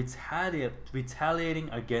or retaliating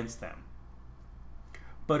against them.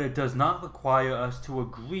 But it does not require us to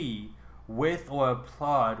agree with or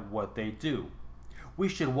applaud what they do. We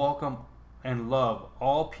should welcome and love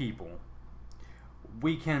all people.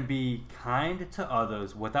 We can be kind to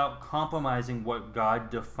others without compromising what God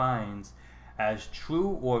defines as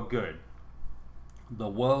true or good. The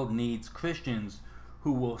world needs Christians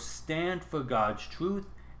who will stand for God's truth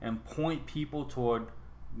and point people toward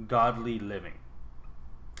godly living.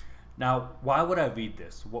 Now, why would I read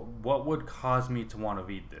this? What would cause me to want to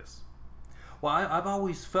read this? Well, I've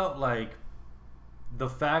always felt like the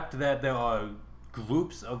fact that there are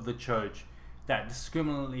groups of the church that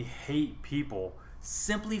discriminately hate people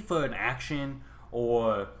simply for an action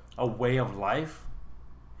or a way of life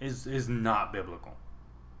is not biblical.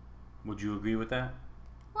 Would you agree with that?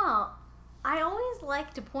 Well, I always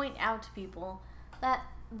like to point out to people that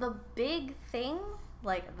the big thing,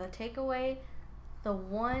 like the takeaway, the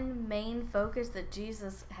one main focus that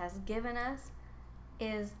Jesus has given us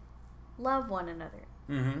is love one another.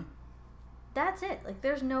 Mm-hmm. That's it. Like,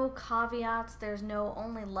 there's no caveats. There's no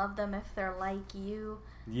only love them if they're like you.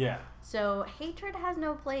 Yeah. So hatred has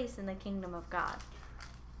no place in the kingdom of God.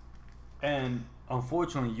 And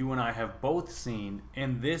unfortunately, you and I have both seen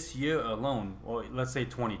in this year alone, or let's say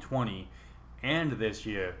 2020, and this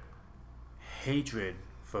year, hatred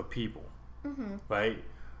for people. Mm-hmm. Right?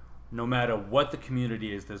 No matter what the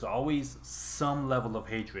community is, there's always some level of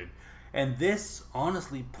hatred. And this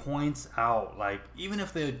honestly points out, like, even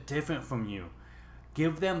if they're different from you,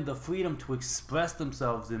 give them the freedom to express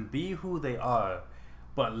themselves and be who they are,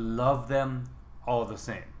 but love them all the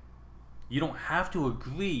same. You don't have to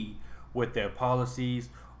agree with their policies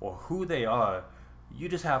or who they are. You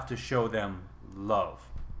just have to show them love.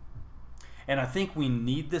 And I think we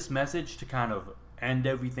need this message to kind of end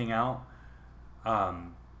everything out,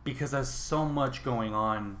 because there's so much going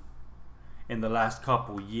on in the last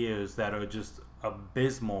couple years that are just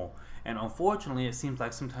abysmal. And unfortunately, it seems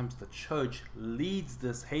like sometimes the church leads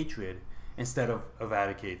this hatred instead of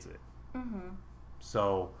eradicates it. Mm-hmm.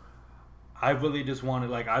 So I really just wanted,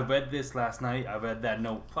 like, I read this last night. I read that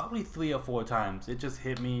note probably 3 or 4 times. It just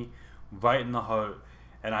hit me right in the heart.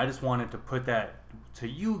 And I just wanted to put that to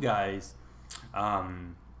you guys.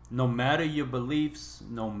 No matter your beliefs,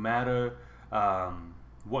 no matter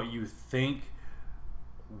what you think,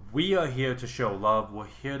 we are here to show love. We're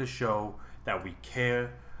here to show that we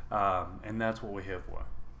care. And that's what we're here for.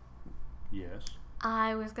 Yes.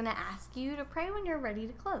 I was going to ask you to pray when you're ready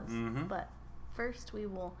to close. Mm-hmm. But first we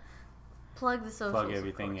will plug the socials. Plug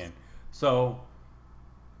everything in. So,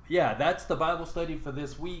 yeah, that's the Bible study for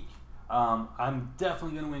this week. I'm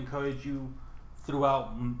definitely going to encourage you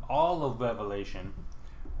throughout all of Revelation,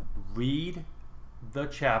 read the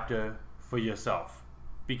chapter for yourself,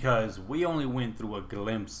 because we only went through a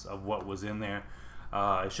glimpse of what was in there.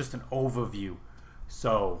 It's just an overview.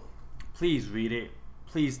 So please read it.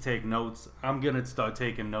 Please take notes. I'm going to start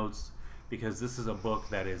taking notes because this is a book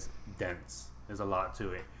that is dense. There's a lot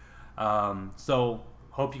to it. So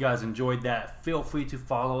hope you guys enjoyed that. Feel free to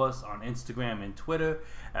follow us on Instagram and Twitter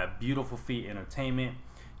at Beautiful Feet Entertainment.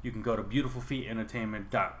 You can go to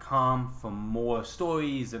beautifulfeetentertainment.com for more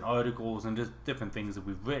stories and articles and just different things that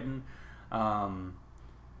we've written.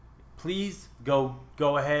 Please go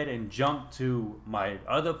ahead and jump to my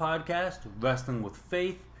other podcast, Wrestling with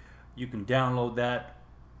Faith. You can download that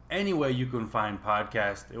anywhere you can find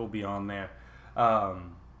podcasts. It will be on there. Other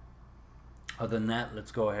than that,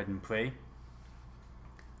 let's go ahead and pray.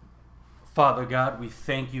 Father God, we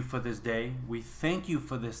thank you for this day. We thank you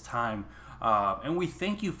for this time. And we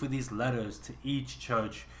thank you for these letters to each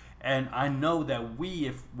church. And I know that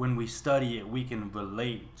when we study it, we can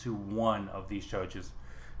relate to one of these churches.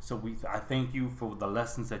 So I thank you for the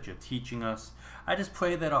lessons that you're teaching us. I just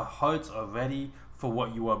pray that our hearts are ready for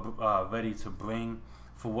what you are ready to bring,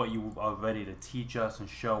 for what you are ready to teach us and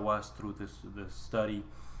show us through this study.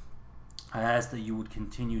 I ask that you would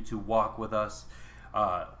continue to walk with us,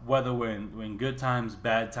 whether we're in good times,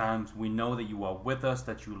 bad times. We know that you are with us,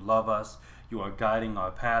 that you love us, you are guiding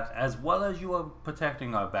our path, as well as you are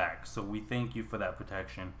protecting our back. So we thank you for that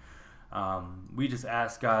protection. We just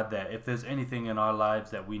ask, God, that if there's anything in our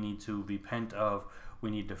lives that we need to repent of,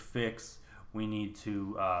 we need to fix, we need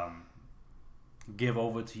to give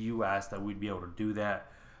over to you, ask that we'd be able to do that.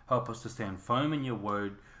 Help us to stand firm in your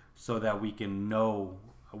word so that we can know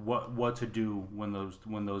what to do when those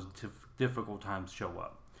difficult times show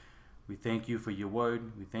up. We thank you for your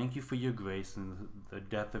word. We thank you for your grace and the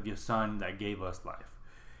death of your son that gave us life.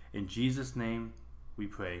 In Jesus' name we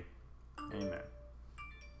pray. Amen.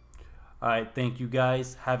 All right, thank you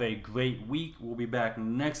guys. Have a great week. We'll be back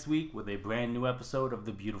next week with a brand new episode of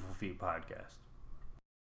the Beautiful Feet Podcast.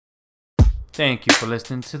 Thank you for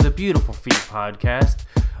listening to the Beautiful Feet Podcast,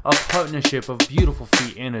 a partnership of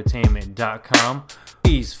BeautifulFeetEntertainment.com.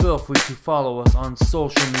 Please feel free to follow us on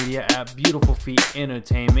social media at Beautiful Feet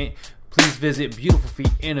Entertainment. Please visit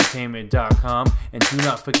BeautifulFeetEntertainment.com and do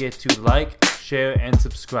not forget to like, share, and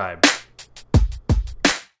subscribe.